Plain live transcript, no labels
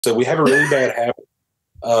So we have a really bad habit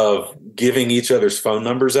of giving each other's phone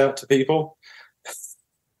numbers out to people.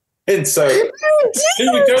 And so we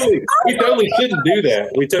totally shouldn't do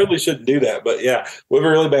that. We totally shouldn't do that. But yeah, we have a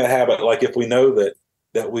really bad habit. Like if we know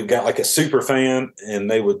that we've got like a super fan and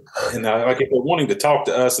like if they're wanting to talk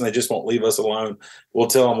to us and they just won't leave us alone, we'll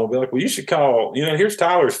tell them, we'll be like, well, you should call, here's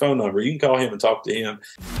Tyler's phone number. You can call him and talk to him.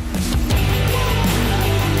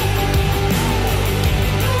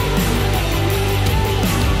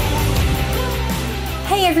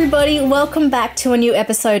 Hey everybody, welcome back to a new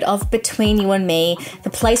episode of Between You and Me, the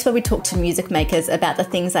place where we talk to music makers about the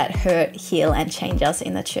things that hurt, heal and change us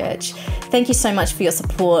in the church. Thank you so much for your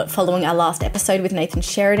support following our last episode with Nathan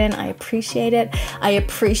Sheridan. I appreciate it. I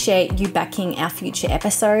appreciate you backing our future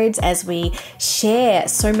episodes as we share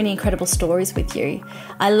so many incredible stories with you.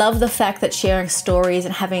 I love the fact that sharing stories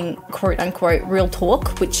and having quote unquote real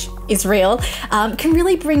talk, which is real, can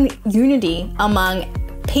really bring unity among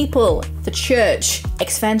people, the church,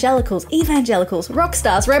 evangelicals, rock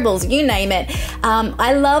stars, rebels, you name it.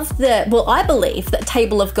 I believe that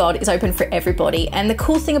Table of God is open for everybody. And the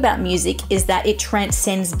cool thing about music is that it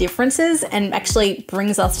transcends differences and actually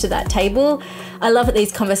brings us to that table. I love that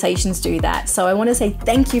these conversations do that. So I want to say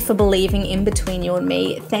thank you for believing in Between You and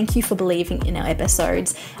Me. Thank you for believing in our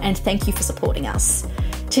episodes. And thank you for supporting us.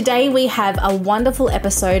 Today we have a wonderful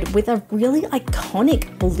episode with a really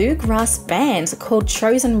iconic bluegrass band called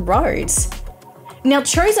Chosen Road. Now,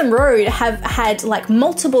 Chosen Road have had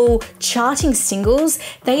multiple charting singles.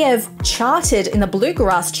 They have charted in the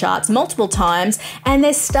bluegrass charts multiple times, and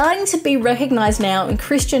they're starting to be recognized now in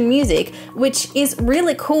Christian music, which is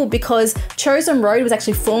really cool because Chosen Road was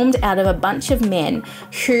actually formed out of a bunch of men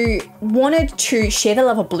who wanted to share the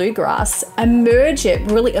love of bluegrass and merge it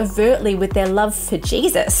really overtly with their love for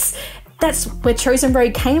Jesus. That's where Chosen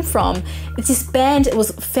Road came from. It's this band. It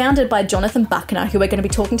was founded by Jonathan Buckner, who we're going to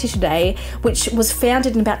be talking to today, which was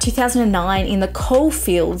founded in about 2009 in the coal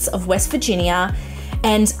fields of West Virginia.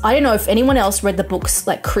 And I don't know if anyone else read the books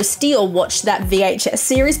like Christie or watched that VHS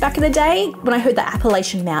series back in the day. When I heard the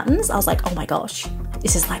Appalachian Mountains, I was like, oh my gosh,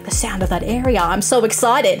 this is like the sound of that area. I'm so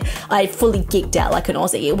excited. I fully geeked out like an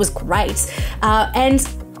Aussie. It was great. And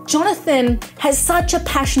Jonathan has such a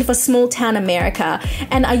passion for small town America,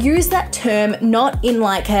 and I use that term not in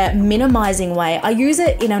a minimizing way. I use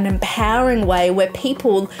it in an empowering way where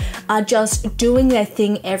people are just doing their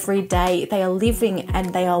thing every day. They are living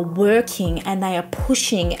and they are working and they are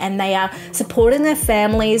pushing and they are supporting their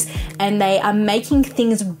families and they are making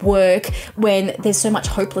things work when there's so much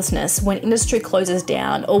hopelessness, when industry closes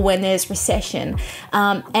down or when there's recession.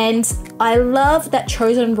 And I love that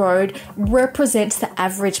Chosen Road represents the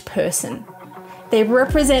average person. They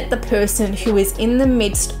represent the person who is in the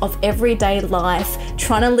midst of everyday life,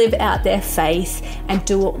 trying to live out their faith and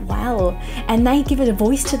do it well. And they give it a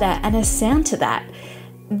voice to that and a sound to that.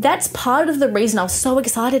 That's part of the reason I was so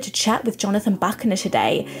excited to chat with Jonathan Buckner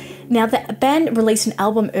today. Now, the band released an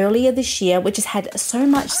album earlier this year, which has had so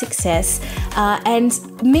much success. And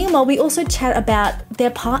meanwhile, we also chat about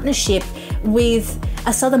their partnership with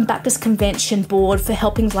a Southern Baptist Convention board for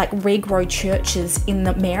helping regrow churches in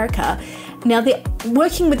America. Now,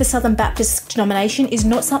 working with the Southern Baptist denomination is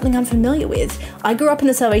not something I'm familiar with. I grew up in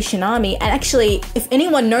the Salvation Army, and actually, if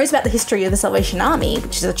anyone knows about the history of the Salvation Army,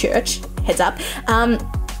 which is a church, heads up,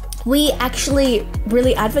 we actually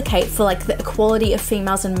really advocate for the equality of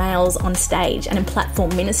females and males on stage and in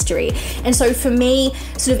platform ministry. And so for me,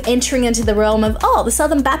 sort of entering into the realm of, the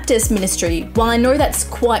Southern Baptist ministry, while I know that's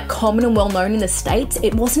quite common and well known in the States,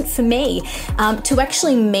 it wasn't for me. To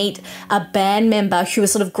actually meet a band member who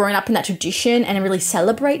has sort of grown up in that tradition and really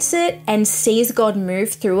celebrates it and sees God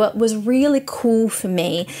move through it was really cool for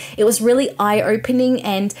me. It was really eye-opening,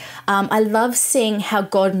 and I love seeing how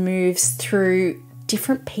God moves through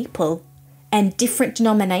different people and different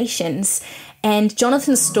denominations. And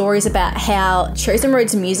Jonathan's stories about how Chosen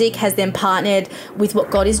Road's music has then partnered with what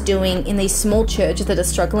God is doing in these small churches that are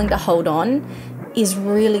struggling to hold on is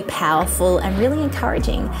really powerful and really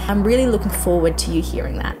encouraging. I'm really looking forward to you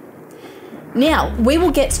hearing that. Now, we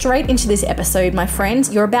will get straight into this episode, my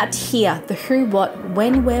friends. You're about to hear the who, what,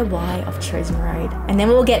 when, where, why of Chosen Road. And then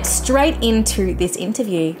we'll get straight into this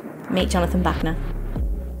interview. Meet Jonathan Buckner.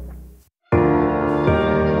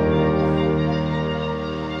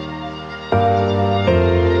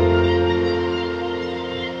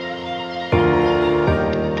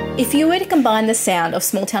 If you were to combine the sound of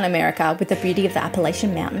small town America with the beauty of the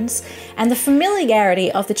Appalachian Mountains and the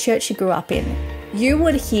familiarity of the church you grew up in, you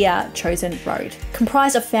would hear Chosen Road.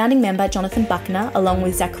 Comprised of founding member Jonathan Buckner, along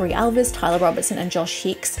with Zachary Alves, Tyler Robertson and Josh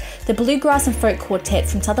Hicks, the bluegrass and folk quartet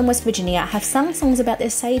from southern West Virginia have sung songs about their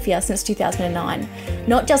saviour since 2009,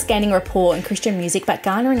 not just gaining rapport in Christian music, but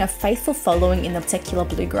garnering a faithful following in the secular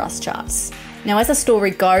bluegrass charts. Now, as the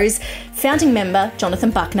story goes, founding member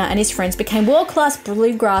Jonathan Buckner and his friends became world-class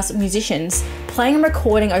bluegrass musicians, playing and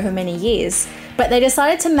recording over many years, but they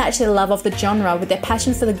decided to match their love of the genre with their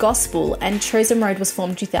passion for the gospel, and Chosen Road was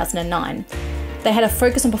formed in 2009. They had a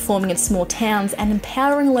focus on performing in small towns and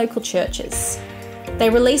empowering local churches.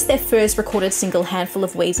 They released their first recorded single, Handful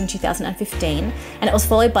of Weeds, in 2015, and it was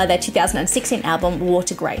followed by their 2016 album, War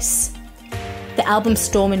to Grace. The album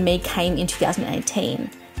Storm and Me came in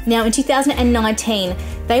 2018. Now, in 2019,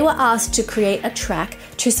 they were asked to create a track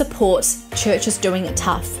to support churches doing it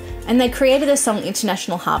tough, and they created the song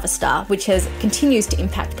International Harvester, which continues to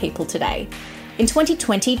impact people today. In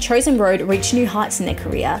 2020, Chosen Road reached new heights in their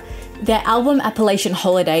career. Their album Appalachian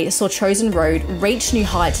Holiday saw Chosen Road reach new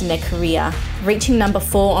heights in their career, reaching number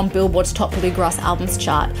 4 on Billboard's Top Bluegrass Albums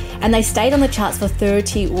chart, and they stayed on the charts for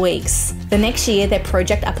 30 weeks. The next year, their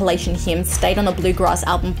project Appalachian Hymns stayed on the Bluegrass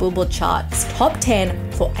Album Billboard charts top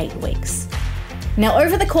 10 for 8 weeks. Now,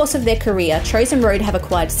 over the course of their career, Chosen Road have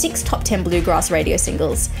acquired 6 top 10 bluegrass radio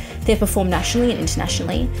singles. They've performed nationally and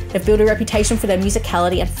internationally. They've built a reputation for their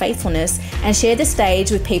musicality and faithfulness, and shared the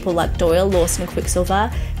stage with people like Doyle, Lawson and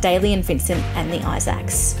Quicksilver, Daly and Vincent and the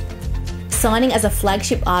Isaacs. Signing as a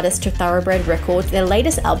flagship artist to Thoroughbred Records, their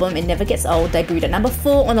latest album, It Never Gets Old, debuted at number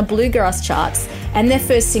 4 on the bluegrass charts, and their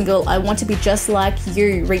first single, I Want to Be Just Like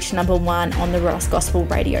You, reached number 1 on the Ross Gospel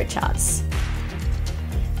radio charts.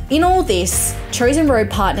 In all this, Chosen Road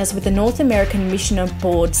partners with the North American Mission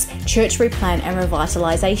Board's Church Replan and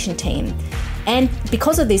Revitalization team. And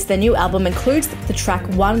because of this, their new album includes the track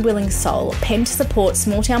One Willing Soul, penned to support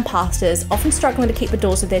small-town pastors often struggling to keep the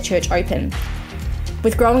doors of their church open.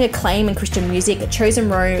 With growing acclaim in Christian music, Chosen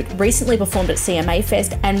Road recently performed at CMA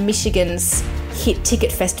Fest and Michigan's Hit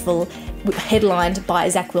Ticket Festival, headlined by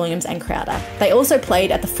Zach Williams and Crowder. They also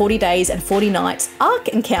played at the 40 Days and 40 Nights Ark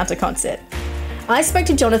Encounter concert. I spoke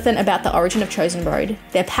to Jonathan about the origin of Chosen Road,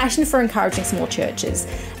 their passion for encouraging small churches,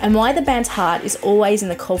 and why the band's heart is always in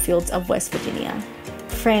the coalfields of West Virginia.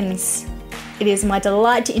 Friends, it is my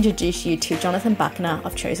delight to introduce you to Jonathan Buckner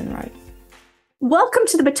of Chosen Road. Welcome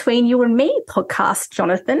to the Between You and Me podcast,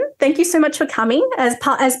 Jonathan. Thank you so much for coming as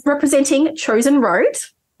representing Chosen Road.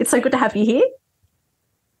 It's so good to have you here.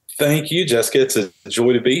 Thank you, Jessica. It's a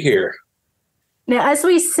joy to be here. Now, as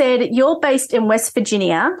we said, you're based in West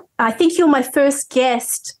Virginia. I think you're my first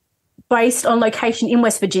guest based on location in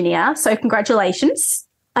West Virginia. So congratulations.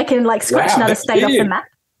 I can scratch another state off the map.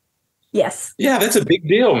 Yes. Yeah, that's a big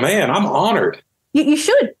deal, man. I'm honored. You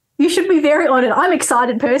should. You should be very honored. I'm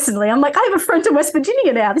excited personally. I'm I have a friend in West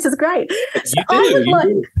Virginia now. This is great. I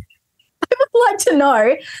would like to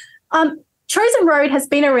know, Chosen Road has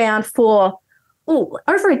been around for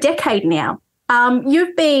over a decade now.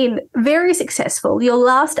 You've been very successful. Your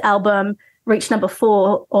last album reached number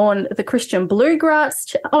 4 on the Christian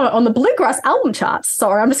Bluegrass, on the Bluegrass album charts.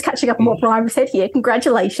 Sorry, I'm just catching up on what Brian said here.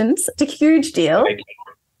 Congratulations. It's a huge deal. Thank you.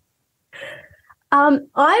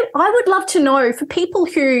 I would love to know, for people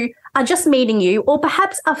who are just meeting you or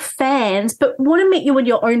perhaps are fans but want to meet you in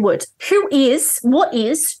your own words, what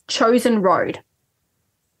is Chosen Road?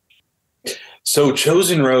 So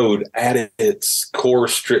Chosen Road, at its core,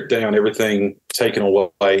 stripped down, everything taken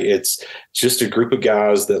away, it's just a group of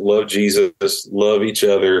guys that love Jesus, love each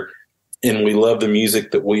other, and we love the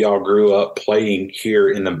music that we all grew up playing here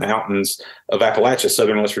in the mountains of Appalachia,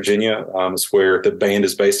 southern West Virginia. It's where the band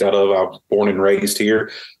is based out of. I was born and raised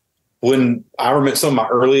here. When I remember some of my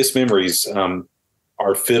earliest memories,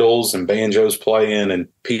 are fiddles and banjos playing and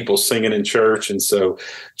people singing in church. And so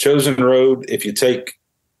Chosen Road, if you take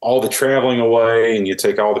all the traveling away and you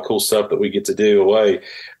take all the cool stuff that we get to do away,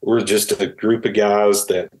 we're just a group of guys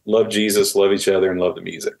that love Jesus, love each other, and love the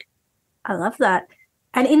music. I love that.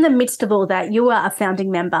 And in the midst of all that, you are a founding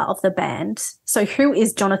member of the band. So who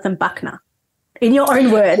is Jonathan Buckner, in your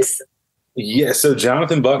own words? Yeah, so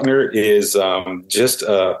Jonathan Buckner is just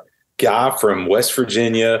a guy from West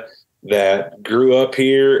Virginia that grew up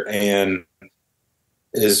here and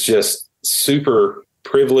is just super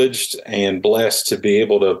privileged and blessed to be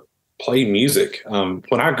able to play music.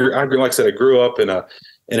 When I grew, like I said, I grew up in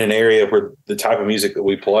an area where the type of music that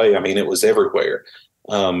we play, I mean, it was everywhere.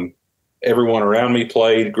 Everyone around me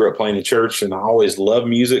grew up playing in church, and I always loved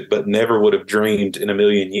music, but never would have dreamed in a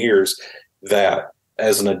million years that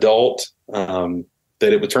as an adult, that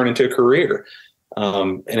it would turn into a career.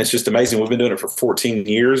 And it's just amazing. We've been doing it for 14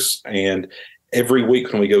 years, and every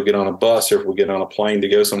week when we go get on a bus or if we get on a plane to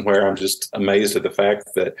go somewhere, I'm just amazed at the fact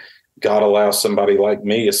that God allows somebody like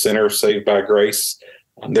me, a sinner saved by grace.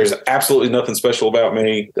 There's absolutely nothing special about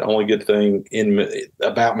me. The only good thing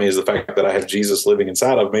about me is the fact that I have Jesus living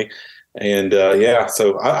inside of me. And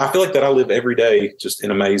so I feel like that I live every day just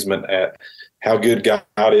in amazement at how good God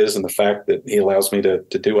is and the fact that he allows me to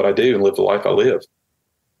do what I do and live the life I live.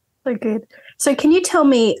 So good. So can you tell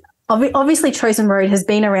me, obviously Chosen Road has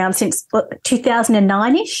been around since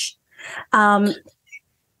 2009-ish.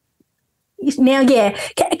 Now,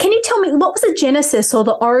 can you tell me what was the genesis or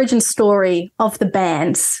the origin story of the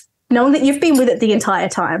bands, knowing that you've been with it the entire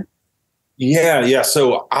time? Yeah.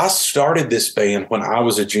 So I started this band when I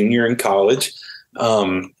was a junior in college.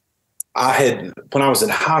 When I was in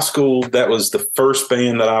high school, that was the first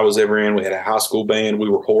band that I was ever in. We had a high school band. We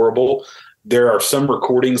were horrible. There are some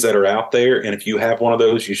recordings that are out there, and if you have one of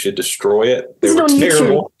those, you should destroy it. They were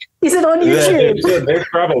terrible. Is it on YouTube? They're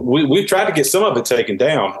probably. We tried to get some of it taken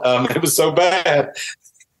down. It was so bad.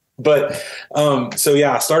 But I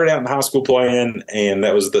started out in high school playing, and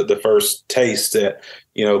that was the first taste at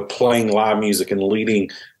playing live music and leading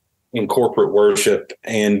in corporate worship.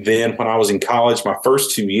 And then when I was in college, my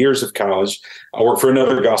first 2 years of college, I worked for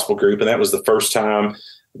another gospel group, and that was the first time.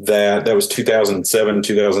 That was 2007,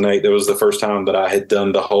 2008. That was the first time that I had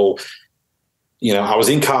done the whole, I was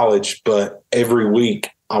in college, but every week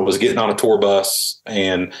I was getting on a tour bus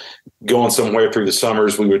and going somewhere through the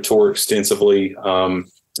summers. We would tour extensively.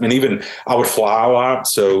 And even I would fly a lot.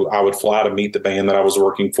 So I would fly to meet the band that I was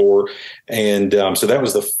working for. And so that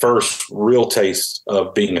was the first real taste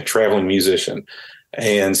of being a traveling musician.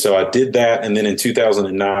 And so I did that. And then in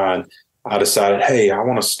 2009, I decided, hey, I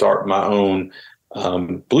want to start my own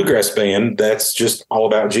bluegrass band that's just all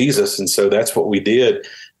about Jesus. And so that's what we did.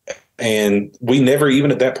 And we never,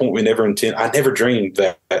 even at that point, I never dreamed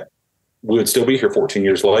that we would still be here 14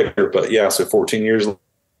 years later. But so 14 years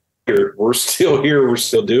later, we're still here. We're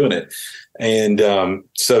still doing it. And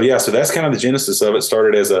so that's kind of the genesis of it.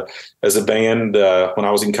 Started as a band when I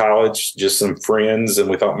was in college, just some friends, and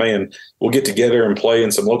we thought, man, we'll get together and play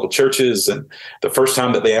in some local churches. And the first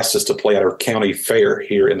time that they asked us to play at our county fair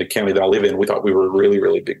here in the county that I live in, we thought we were a really,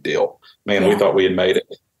 really big deal. Man, we thought we had made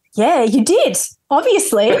it. Yeah, you did.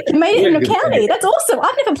 Obviously, you made it in a county. That's awesome.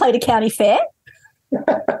 I've never played a county fair.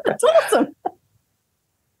 That's awesome.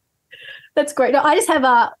 That's great. No, I just have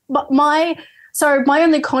my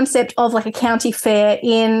only concept of like a county fair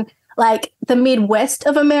in like the Midwest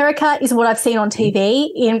of America is what I've seen on TV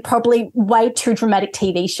in probably way too dramatic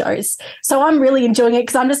TV shows. So I'm really enjoying it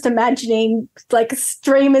because I'm just imagining like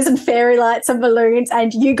streamers and fairy lights and balloons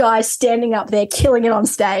and you guys standing up there killing it on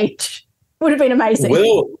stage. Would have been amazing.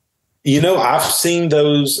 Well, I've seen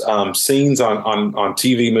those scenes on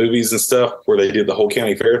TV movies and stuff where they did the whole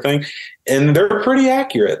county fair thing, and they're pretty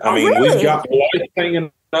accurate. I mean, really? We've got lights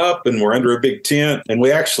hanging up and we're under a big tent, and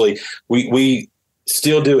we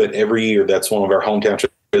still do it every year. That's one of our hometown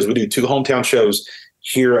shows. We do 2 hometown shows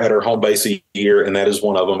here at our home base a year, and that is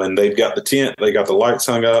one of them. And they've got the tent, they got the lights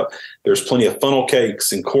hung up. There's plenty of funnel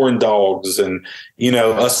cakes and corn dogs, and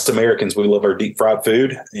us Americans, we love our deep fried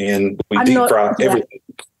food, and we deep fry everything.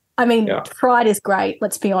 I mean, fried is great,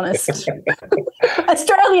 let's be honest.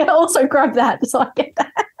 Australia also grabbed that, so I get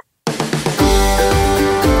that.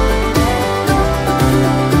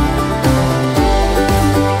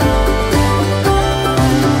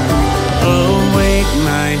 Awake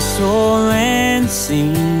my soul and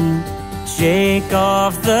sing, shake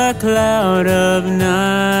off the cloud of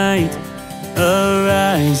night.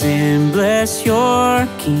 Arise and bless your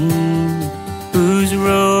King, who's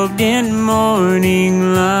robed in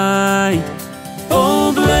morning light.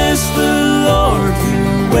 Oh, bless the Lord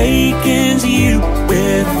who wakens you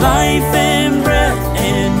with life and breath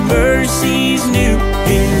and mercies new.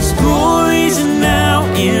 His glories now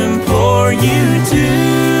implore you to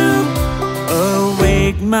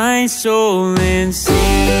awake my soul and sing.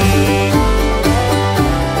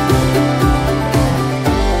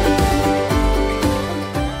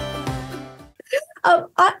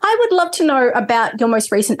 I would love to know about your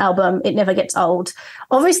most recent album, It Never Gets Old.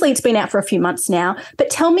 Obviously, it's been out for a few months now,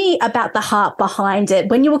 but tell me about the heart behind it.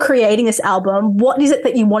 When you were creating this album, what is it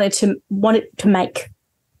that you wanted to make?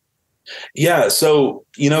 Yeah, so,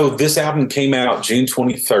 this album came out June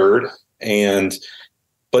 23rd,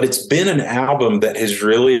 but it's been an album that has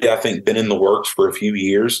really, I think, been in the works for a few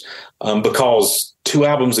years because 2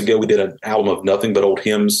 albums ago, we did an album of nothing but old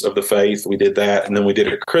hymns of the faith. We did that, and then we did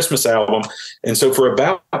a Christmas album. And so for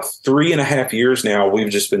about 3.5 years now, we've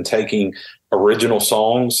just been taking original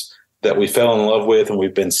songs that we fell in love with, and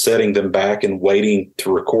we've been setting them back and waiting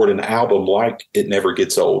to record an album like It Never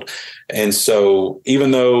Gets Old. And so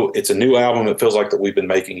even though it's a new album, it feels like that we've been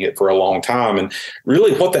making it for a long time. And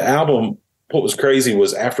really what was crazy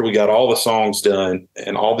was after we got all the songs done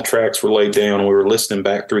and all the tracks were laid down and we were listening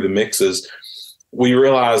back through the mixes, we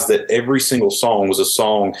realized that every single song was a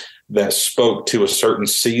song that spoke to a certain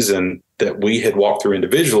season that we had walked through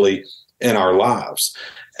individually in our lives,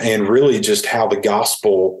 and really just how the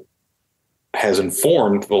gospel has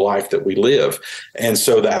informed the life that we live. And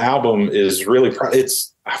so the album is really,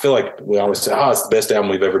 I feel like we always say, it's the best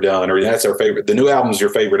album we've ever done, or that's our favorite. The new album is your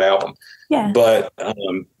favorite album. Yeah. But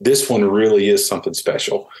this one really is something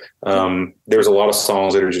special. There's a lot of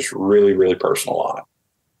songs that are just really, really personal on it.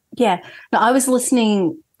 Yeah. No, I was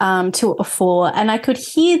listening to it before, and I could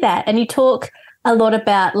hear that. And you talk a lot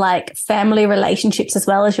about like family relationships as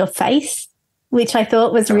well as your faith, which I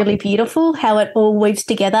thought was really beautiful, how it all weaves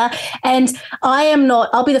together. And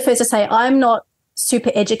I'll be the first to say, I'm not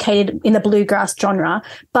super educated in the bluegrass genre,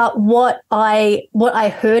 but what I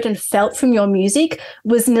heard and felt from your music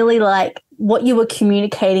was nearly like what you were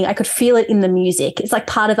communicating. I could feel it in the music. It's like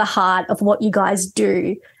part of the heart of what you guys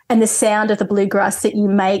do. And the sound of the bluegrass that you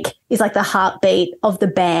make is like the heartbeat of the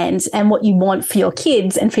band and what you want for your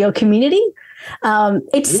kids and for your community.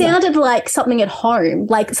 It sounded like something at home,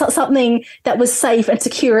 like something that was safe and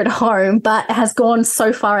secure at home, but has gone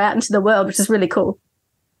so far out into the world, which is really cool.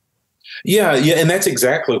 Yeah, and that's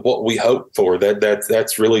exactly what we hope for.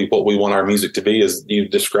 That's really what we want our music to be. Is you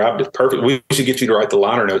described it perfect. We should get you to write the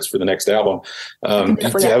liner notes for the next album.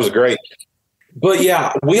 That was great. But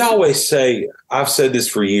yeah, we always say, I've said this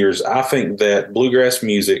for years, I think that bluegrass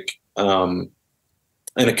music and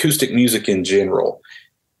acoustic music in general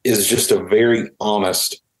is just a very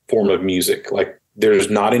honest form of music. Like there's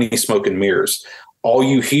not any smoke and mirrors. All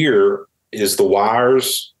you hear is the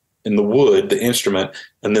wires and the wood, the instrument,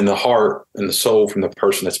 and then the heart and the soul from the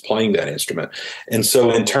person that's playing that instrument. And so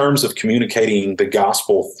in terms of communicating the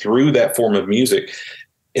gospel through that form of music,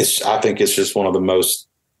 I think it's just one of the most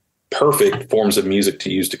perfect forms of music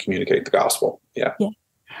to use to communicate the gospel. Yeah.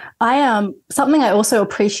 Something I also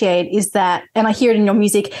appreciate is that, and I hear it in your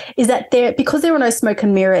music, is that because there are no smoke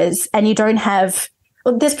and mirrors, and you don't have,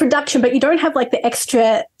 there's production, but you don't have like the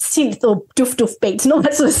extra synth or doof beats and all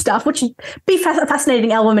that sort of stuff, which would be a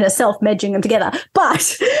fascinating album in itself, merging them together.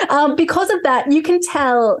 But because of that, you can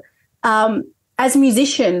tell as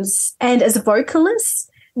musicians and as vocalists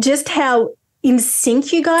just how in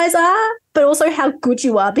sync you guys are, but also how good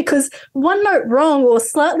you are, because one note wrong or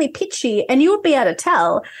slightly pitchy and you would be able to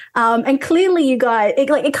tell. And clearly you guys,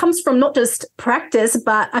 it comes from not just practice,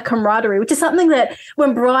 but a camaraderie, which is something that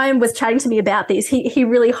when Brian was chatting to me about this, he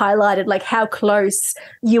really highlighted like how close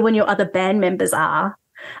you and your other band members are.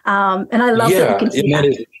 And I love that you can hear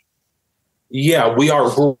that.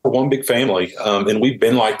 We're one big family. And we've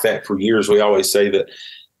been like that for years. We always say that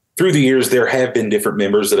through the years, there have been different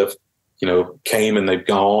members that have, came and they've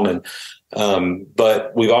gone. And,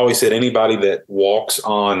 but we've always said anybody that walks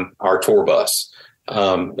on our tour bus,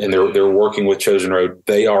 and they're working with Chosen Road,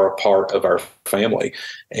 they are a part of our family,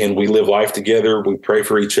 and we live life together. We pray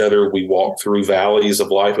for each other. We walk through valleys of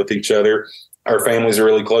life with each other. Our families are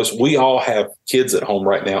really close. We all have kids at home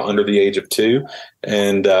right now under the age of 2.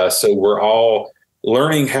 And, so we're all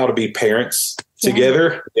learning how to be parents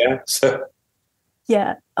together. Yeah.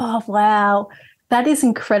 Yeah. Oh, wow. That is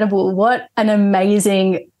incredible. What an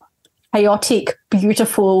amazing, chaotic,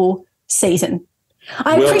 beautiful season.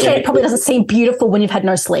 I appreciate it probably doesn't seem beautiful when you've had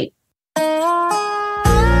no sleep.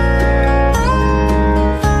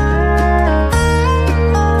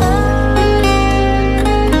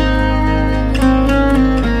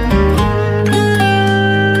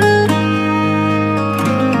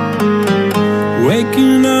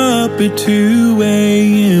 Waking up at 2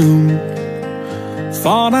 a.m.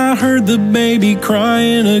 Thought I heard the baby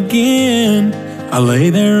crying again. I lay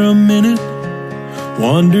there a minute,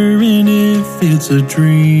 wondering if it's a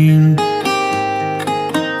dream.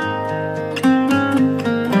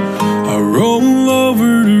 I roll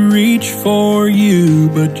over to reach for you,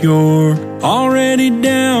 but you're already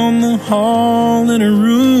down the hall in a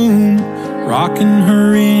room, rocking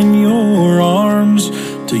her in your arms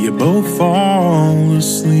till you both fall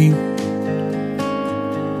asleep.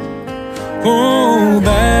 Oh,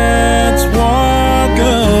 that's what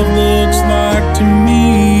love looks like to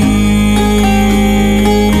me.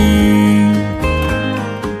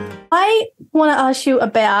 I want to ask you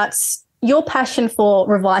about your passion for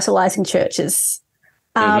revitalizing churches.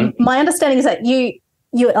 My understanding is that you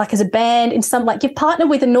like as a band in you've partnered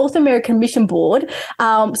with the North American Mission Board,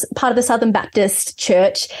 part of the Southern Baptist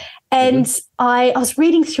Church, And I was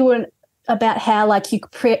reading through about how like you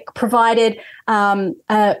provided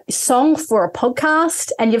a song for a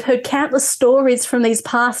podcast, and you've heard countless stories from these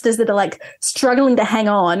pastors that are like struggling to hang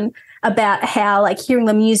on about how like hearing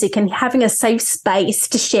the music and having a safe space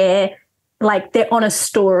to share like their honest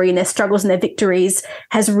story and their struggles and their victories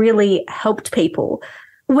has really helped people.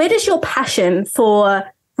 Where does your passion for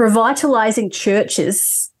revitalizing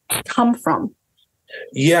churches come from?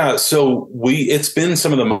 Yeah, so it's been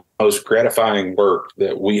some of the most gratifying work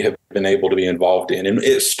that we have been able to be involved in. And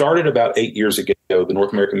it started about 8 years ago. The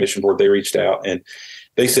North American Mission Board, they reached out and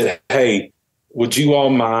they said, hey, would you all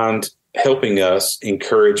mind helping us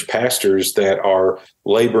encourage pastors that are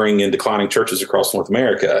laboring in declining churches across North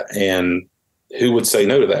America? And who would say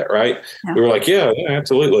no to that, right? Yeah. We were like, yeah,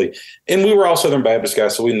 absolutely. And we were all Southern Baptist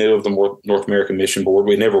guys, so we knew of the North American Mission Board.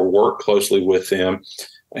 We never worked closely with them.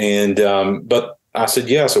 And but I said,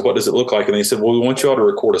 yeah, so what does it look like? And they said, well, we want you all to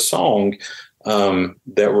record a song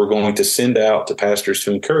that we're going to send out to pastors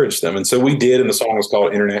to encourage them. And so we did, and the song is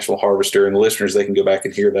called International Harvester, and the listeners, they can go back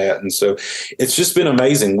and hear that. And so it's just been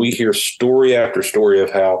amazing. We hear story after story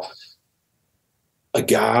of how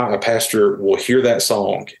a pastor will hear that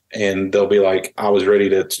song and they'll be like, I was ready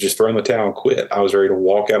to just throw in the towel and quit. I was ready to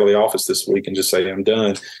walk out of the office this week and just say, I'm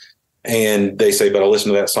done. And they say, but I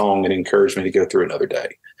listened to that song and it encouraged me to go through another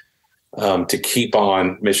day. To keep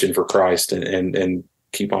on mission for Christ and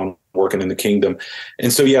keep on working in the kingdom.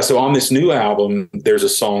 And so, so on this new album, there's a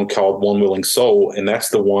song called One Willing Soul, and that's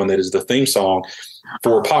the one that is the theme song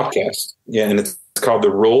for a podcast. Yeah, and it's called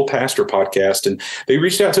the Rural Pastor Podcast. And they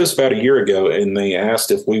reached out to us about a year ago, and they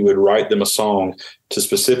asked if we would write them a song to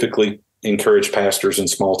specifically encourage pastors in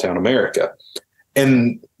small town America.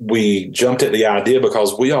 And we jumped at the idea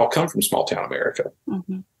because we all come from small town America.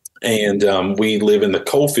 Mm-hmm. And we live in the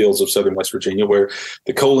coal fields of southern West Virginia, where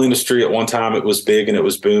the coal industry at one time, it was big and it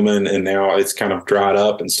was booming, and now it's kind of dried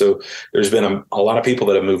up. And so there's been a lot of people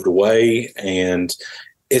that have moved away, and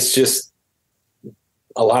it's just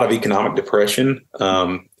a lot of economic depression,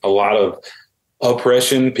 a lot of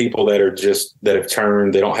oppression, people that have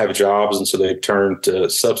turned, they don't have jobs. And so they've turned to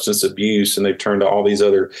substance abuse, and they've turned to all these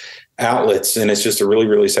other outlets. And it's just a really,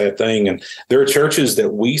 really sad thing. And there are churches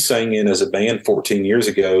that we sang in as a band 14 years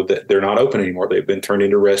ago that they're not open anymore. They've been turned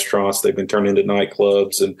into restaurants. They've been turned into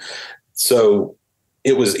nightclubs. And so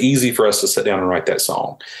it was easy for us to sit down and write that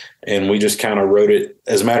song. And we just kind of wrote it.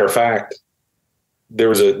 As a matter of fact,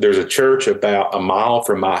 there's a church about a mile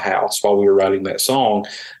from my house. While we were writing that song,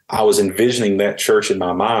 I was envisioning that church in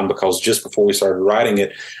my mind, because just before we started writing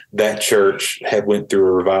it, that church had went through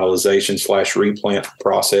a revitalization / replant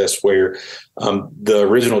process where the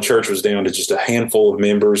original church was down to just a handful of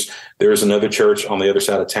members. There was another church on the other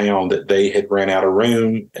side of town that they had ran out of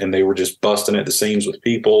room, and they were just busting at the seams with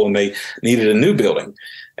people, and they needed a new building.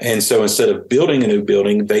 And so instead of building a new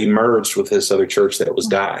building, they merged with this other church that was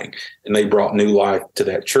dying, and they brought new life to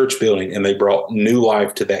that church building, and they brought new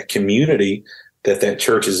life to that community that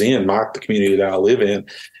church is in, the community that I live in.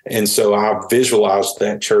 And so I visualized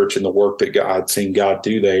that church and the work that I'd seen God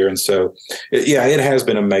do there. And so, it has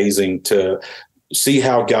been amazing to see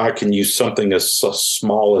how God can use something as so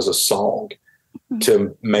small as a song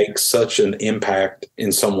to make such an impact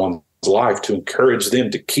in someone's life, to encourage them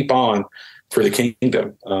to keep on for the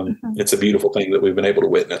kingdom. It's a beautiful thing that we've been able to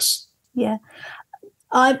witness. Yeah.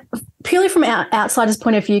 Purely from our outsider's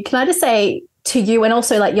point of view, can I just say to you, and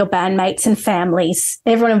also like your bandmates and families,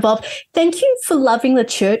 everyone involved, thank you for loving the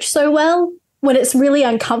church so well when it's really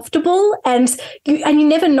uncomfortable, and you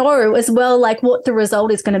never know as well like what the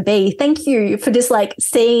result is going to be. Thank you for just like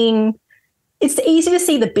seeing. It's easy to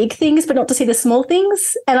see the big things but not to see the small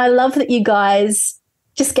things, and I love that you guys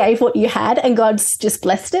just gave what you had and God's just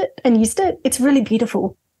blessed it and used it. It's really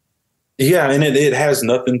beautiful. Yeah, and it has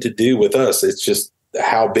nothing to do with us. It's just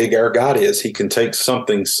how big our God is. He can take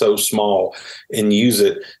something so small and use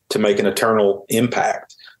it to make an eternal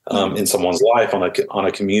impact in someone's life, on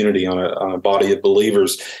a community, on a body of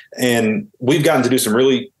believers. And we've gotten to do some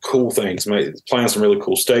really cool things, plan some really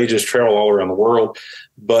cool stages, travel all around the world.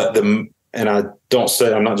 But I'm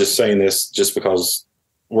not just saying this just because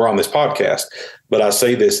we're on this podcast, but I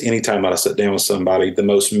say this anytime that I sit down with somebody, the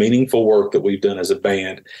most meaningful work that we've done as a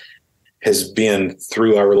band has been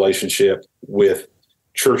through our relationship with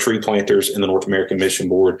church replanters in the North American Mission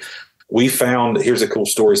Board. We found, here's a cool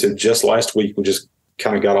story. So just last week, we just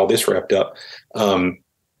kind of got all this wrapped up.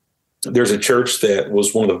 There's a church that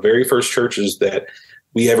was one of the very first churches that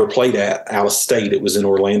we ever played at out of state. It was in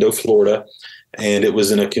Orlando, Florida. And it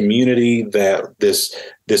was in a community that this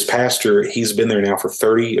pastor, he's been there now for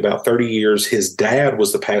about 30 years. His dad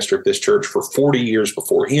was the pastor of this church for 40 years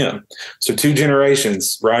before him. So 2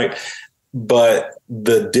 generations, right? But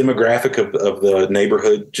the demographic of the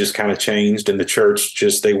neighborhood just kind of changed, and the church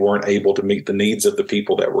they weren't able to meet the needs of the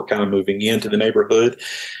people that were kind of moving into the neighborhood.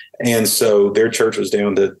 And so their church was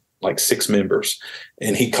down to like 6 members.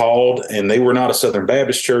 And he called, and they were not a Southern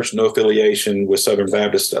Baptist church, no affiliation with Southern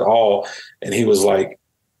Baptist at all. And he was like,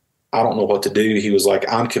 I don't know what to do. He was like,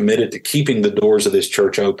 I'm committed to keeping the doors of this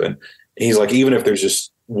church open. And he's like, even if there's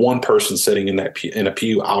just one person sitting in a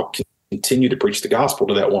pew, I'll continue to preach the gospel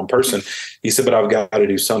to that one person. He said, but I've got to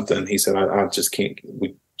do something. He said, I just can't.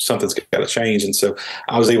 Something's got to change. And so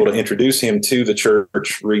I was able to introduce him to the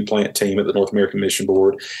church replant team at the North American Mission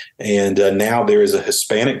Board. And now there is a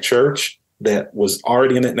Hispanic church that was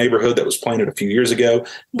already in that neighborhood that was planted a few years ago.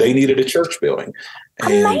 They needed a church building.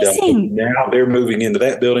 Amazing. And now they're moving into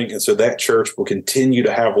that building. And so that church will continue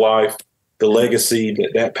to have life. The legacy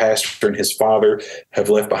that pastor and his father have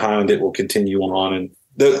left behind, it will continue on. And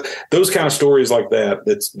those kind of stories like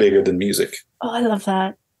that's bigger than music. Oh, I love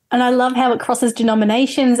that. And I love how it crosses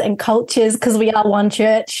denominations and cultures because we are one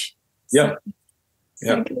church. Yeah.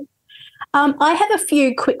 So good. I have a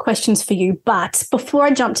few quick questions for you, but before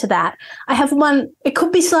I jump to that, I have one. It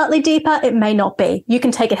could be slightly deeper. It may not be. You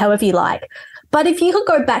can take it however you like. But if you could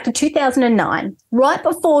go back to 2009, right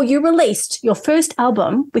before you released your first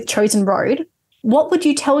album with Chosen Road, what would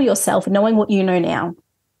you tell yourself knowing what you know now?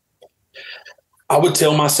 I would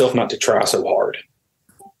tell myself not to try so hard.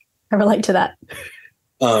 I relate to that.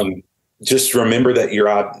 Just remember that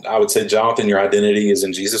I would say, Jonathan, your identity is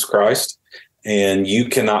in Jesus Christ, and you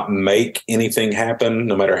cannot make anything happen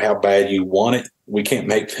no matter how bad you want it. We can't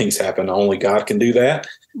make things happen. Only God can do that.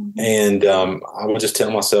 Mm-hmm. And I would just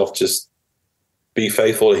tell myself, just be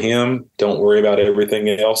faithful to him. Don't worry about everything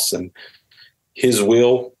else. And his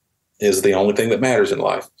will is the only thing that matters in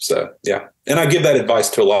life. So, yeah. And I give that advice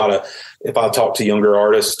to a lot of, if I talk to younger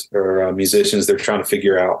artists or musicians, they're trying to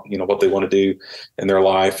figure out, what they want to do in their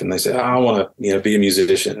life. And they say, I want to, be a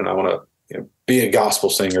musician, and I want to, be a gospel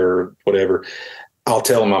singer or whatever. I'll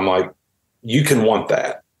tell them, I'm like, you can want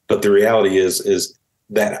that. But the reality is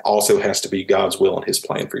that also has to be God's will and his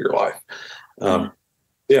plan for your life.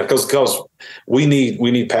 Because we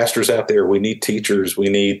need pastors out there. We need teachers. We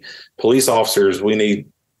need police officers. We need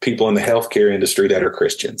people in the healthcare industry that are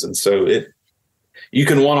Christians. And so you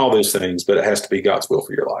can want all those things, but it has to be God's will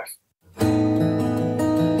for your life.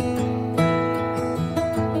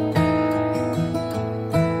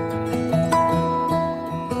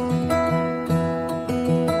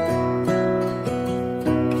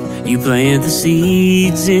 You plant the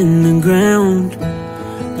seeds in the ground,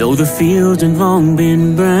 though the fields have long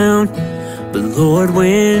been brown. But Lord,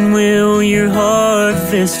 when will your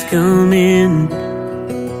harvest come in?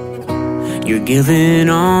 You're giving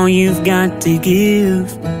all you've got to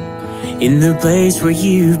give in the place where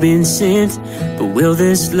you've been sent. But will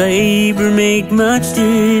this labor make much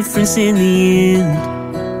difference in the end?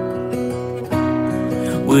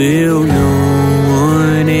 Will no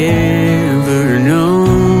one ever know?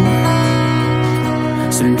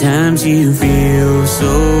 Sometimes you feel so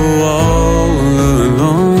all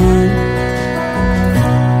alone.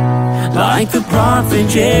 Like the prophet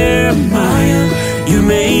Jeremiah, you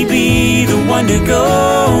may be the one to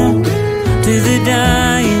go to the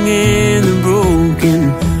dying and the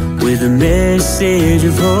broken with a message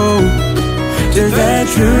of hope. To that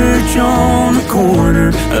church on the corner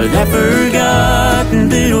of that forgotten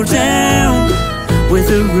little town, with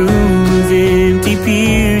a room of empty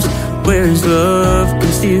pews where his love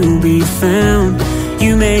can still be found.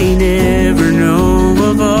 You may never know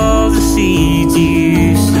of all the seeds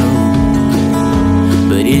you sow,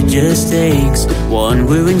 but it just takes one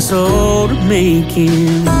willing soul to make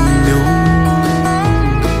him known.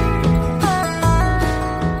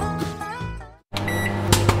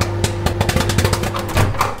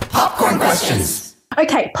 Popcorn questions.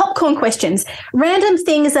 Okay, popcorn questions. Random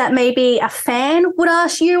things that maybe a fan would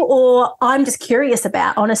ask you, or I'm just curious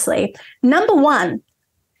about, honestly. Number one,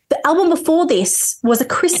 the album before this was a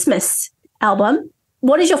Christmas album.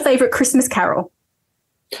 What is your favorite Christmas carol?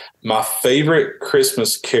 My favorite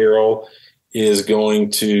Christmas carol is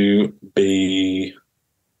going to be,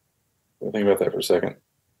 think about that for a second.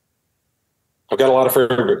 I've got a lot of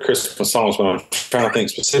favorite Christmas songs, but I'm trying to think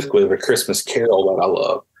specifically of a Christmas carol that I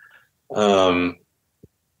love.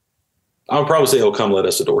 I would probably say "Oh, Come Let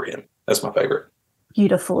Us Adore Him." That's my favorite.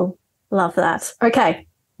 Beautiful. Love that. Okay.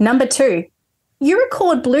 Number two, you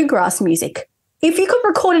record bluegrass music. If you could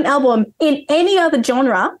record an album in any other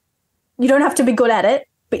genre, you don't have to be good at it,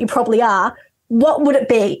 but you probably are. what would it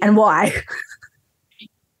be and why?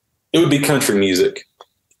 It would be country music.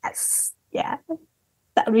 Yes. Yeah.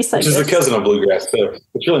 That would be so Which good. is a cousin of bluegrass, so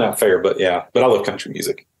it's really not fair, but yeah. But I love country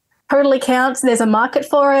music. Totally counts. There's a market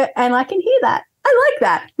for it, and I can hear that. I like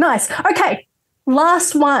that. Nice. Okay,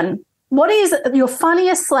 last one. What is your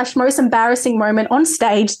funniest / most embarrassing moment on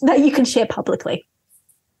stage that you can share publicly?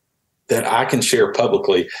 That I can share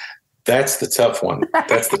publicly. That's the tough one.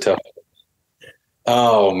 That's the tough one.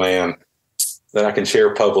 Oh, man. That I can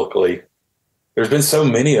share publicly. There's been so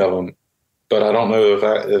many of them, but I don't know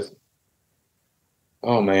if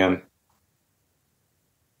oh, man.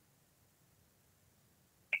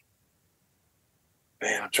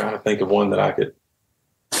 Man, I'm trying to think of one that I could.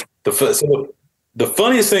 The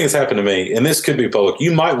funniest thing that's happened to me, and this could be public.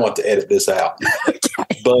 You might want to edit this out,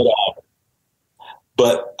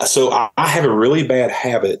 but so I have a really bad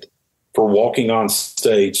habit for walking on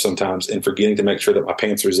stage sometimes and forgetting to make sure that my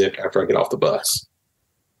pants are zipped after I get off the bus.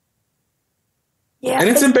 Yeah, and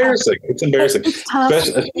it's embarrassing. It's embarrassing, It's tough.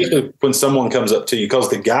 especially when someone comes up to you, because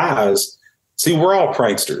the guys, see, we're all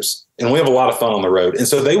pranksters and we have a lot of fun on the road, and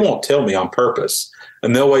so they won't tell me on purpose.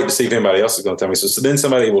 And they'll wait to see if anybody else is going to tell me. So then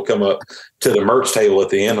somebody will come up to the merch table at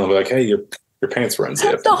the end and be like, "Hey, your pants were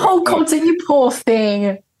unzipped." The whole concert, you poor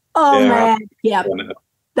thing. Oh, Yeah. man. Yeah,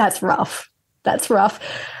 that's rough. That's rough.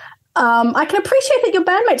 I can appreciate that your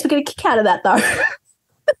bandmates were getting a kick out of that, though.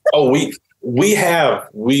 Oh, we have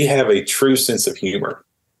a true sense of humor.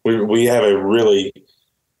 We have a really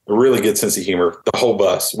good sense of humor. The whole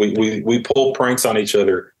bus. We pull pranks on each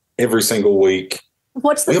other every single week. We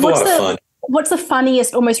have a lot of fun. What's the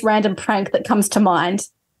funniest, almost random prank that comes to mind?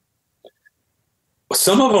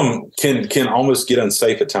 Some of them can almost get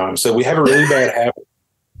unsafe at times. So we have a really bad habit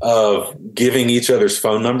of giving each other's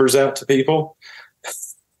phone numbers out to people.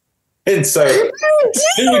 And so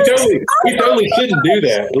we totally shouldn't do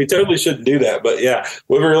that. We totally shouldn't do that. But yeah,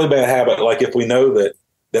 we have a really bad habit. Like if we know that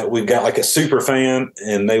we've got like a super fan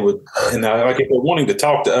and like if they're wanting to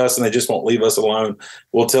talk to us and they just won't leave us alone,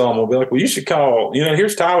 we'll tell them, we'll be like, well, you should call,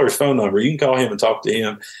 here's Tyler's phone number. You can call him and talk to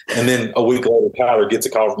him. And then a week later, Tyler gets a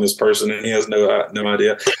call from this person and he has no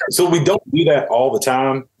idea. So we don't do that all the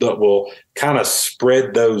time, but we'll kind of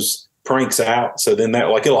spread those pranks out. So then that,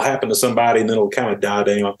 like, it'll happen to somebody and then it'll kind of die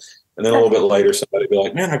down. And then a little bit later, somebody will be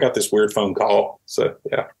like, man, I got this weird phone call. So,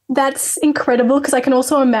 yeah. That's incredible, because I can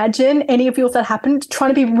also imagine any of you, if that happened, trying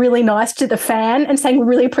to be really nice to the fan and saying,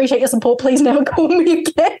 really appreciate your support. Please never call me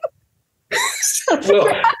again. Well,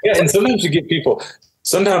 yeah, and sometimes you get people,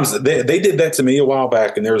 sometimes they did that to me a while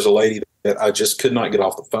back, and there was a lady that I just could not get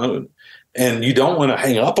off the phone. And you don't want to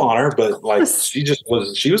hang up on her, but like she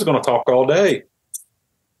was going to talk all day.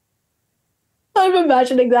 I'm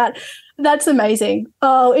imagining that. That's amazing.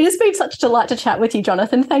 Oh, it has been such a delight to chat with you,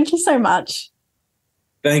 Jonathan. Thank you so much.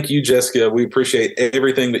 Thank you, Jessica. We appreciate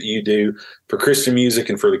everything that you do for Christian music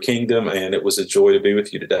and for the kingdom, and it was a joy to be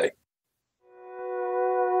with you today.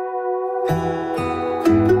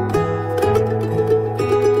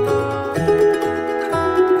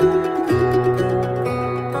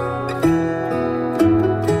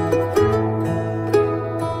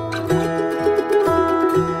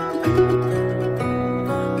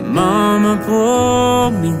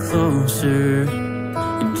 Pull me closer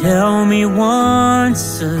and tell me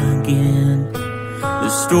once again the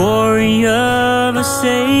story of a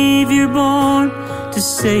Savior born to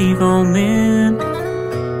save all men.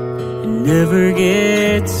 It never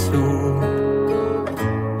gets old.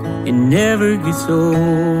 It never gets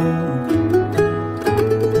old.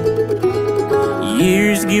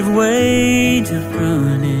 Years give way to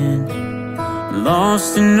running,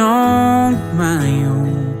 lost and on my own.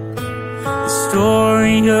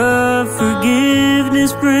 Story of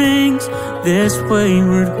forgiveness brings this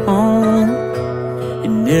wayward home. It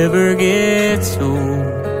never gets old.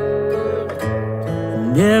 It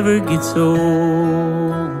never gets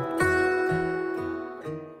old.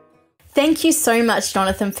 Thank you so much,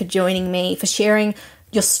 Jonathan, for joining me, for sharing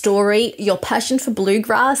your story, your passion for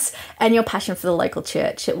bluegrass, and your passion for the local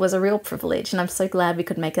church. It was a real privilege, and I'm so glad we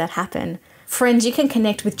could make that happen. Friends, you can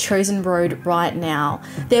connect with Chosen Road right now.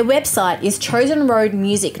 Their website is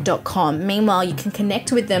chosenroadmusic.com. Meanwhile, you can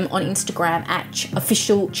connect with them on Instagram at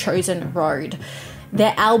 @officialchosenroad.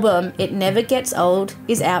 Their album, It Never Gets Old,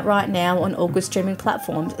 is out right now on all good streaming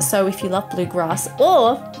platforms. So if you love bluegrass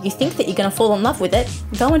or you think that you're going to fall in love with it,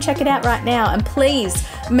 go and check it out right now. And please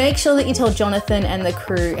make sure that you tell Jonathan and the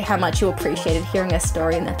crew how much you appreciated hearing their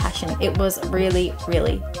story and their passion. It was really,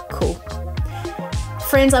 really cool.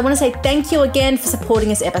 Friends, I want to say thank you again for supporting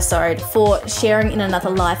this episode, for sharing in another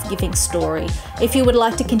life-giving story. If you would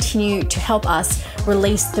like to continue to help us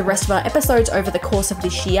release the rest of our episodes over the course of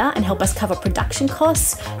this year and help us cover production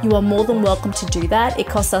costs, you are more than welcome to do that. It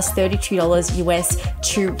costs us $32 US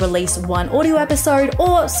to release one audio episode,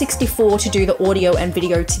 or $64 to do the audio and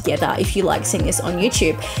video together if you like seeing this on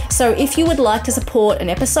YouTube. So if you would like to support an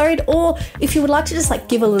episode, or if you would like to just like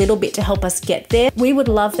give a little bit to help us get there, we would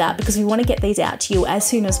love that, because we want to get these out to you as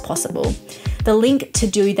soon as possible. The link to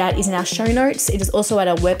do that is in our show notes. It is also at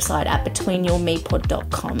our website at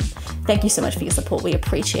betweenyouandmepod.com. Thank you so much for your support. We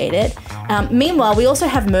appreciate it. Meanwhile, we also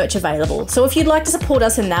have merch available. So if you'd like to support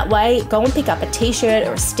us in that way, go and pick up a t-shirt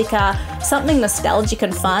or a sticker, something nostalgic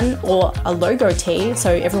and fun, or a logo tee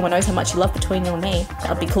so everyone knows how much you love Between You and Me. That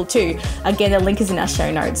would be cool too. Again, the link is in our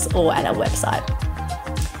show notes or at our website.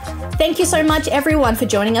 Thank you so much, everyone, for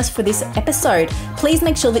joining us for this episode. Please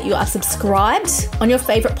make sure that you are subscribed on your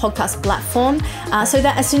favorite podcast platform so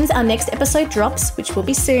that as soon as our next episode drops, which will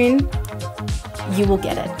be soon, you will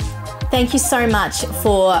get it. Thank you so much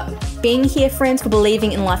for being here, friends, for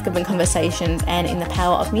believing in life-giving conversations and in the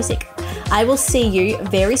power of music. I will see you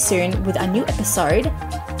very soon with a new episode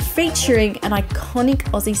featuring an iconic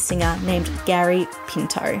Aussie singer named Gary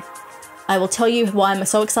Pinto. I will tell you why I'm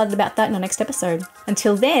so excited about that in our next episode.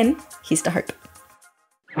 Until then, here's to hope.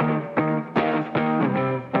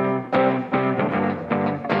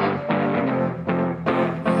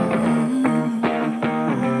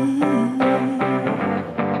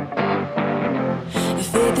 If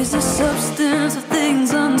faith is the substance of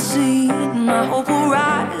things unseen, my hope will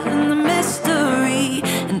rise in the mystery,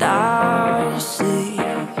 and I'll see.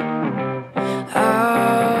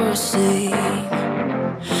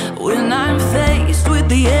 When I'm faced with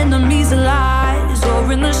the enemy's lies,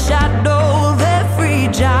 or in the shadow of every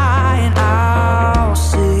giant, I'll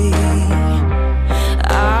see.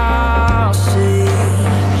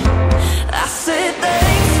 I say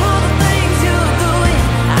thanks for the things you're doing.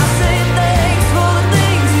 I say thanks for the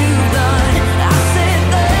things you've done. I say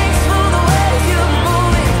thanks for the ways you're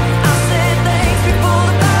moving. I say thanks before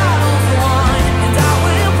the battle's won, and I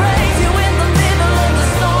will praise you in the middle of the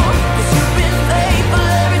storm, 'cause you've been faithful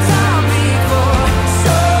every time before.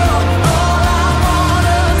 So all I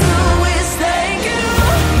wanna do is thank you,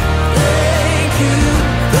 thank you,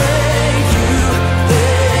 thank you,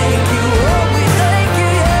 thank you. Oh, we thank you,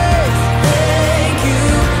 yes, thank you,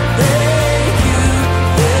 thank you,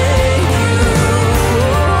 thank you.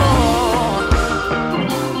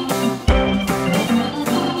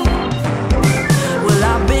 Well,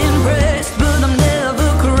 I've been pressed, but I'm never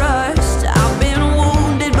crushed. I've been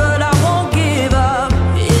wounded, but I won't give up.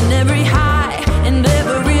 In every high and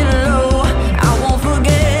every low, I won't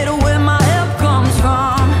forget where my help comes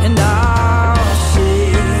from, and I'll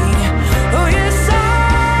sing. Oh yes,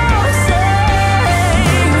 I'll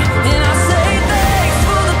sing. And I say thanks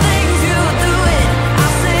for the things you're doing. I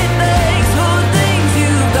say thanks for the things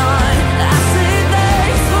you've done. I say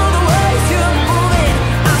thanks for the ways you're moving.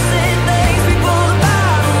 I say thanks before the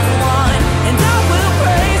battle's won, and I will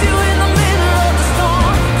praise you in the middle of the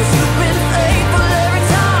storm, 'cause you've been faithful every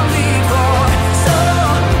time before. So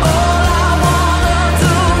all I wanna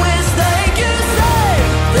do is thank you, say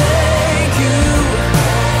thank you.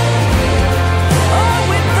 Oh,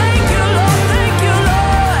 we thank you, Lord, thank you,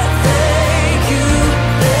 Lord. Thank you,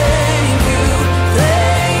 thank you,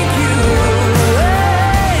 thank you.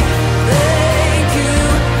 Hey, thank you,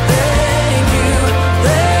 thank you,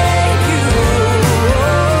 thank you.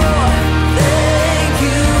 Oh, thank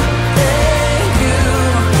you, thank you.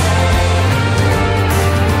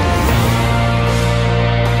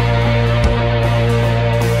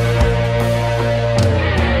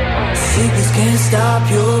 Sickness can't stop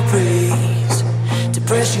your praise.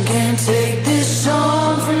 Depression can't take this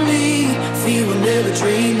song from me. Fear will never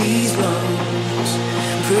drain these lungs.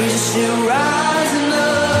 Praise is still right.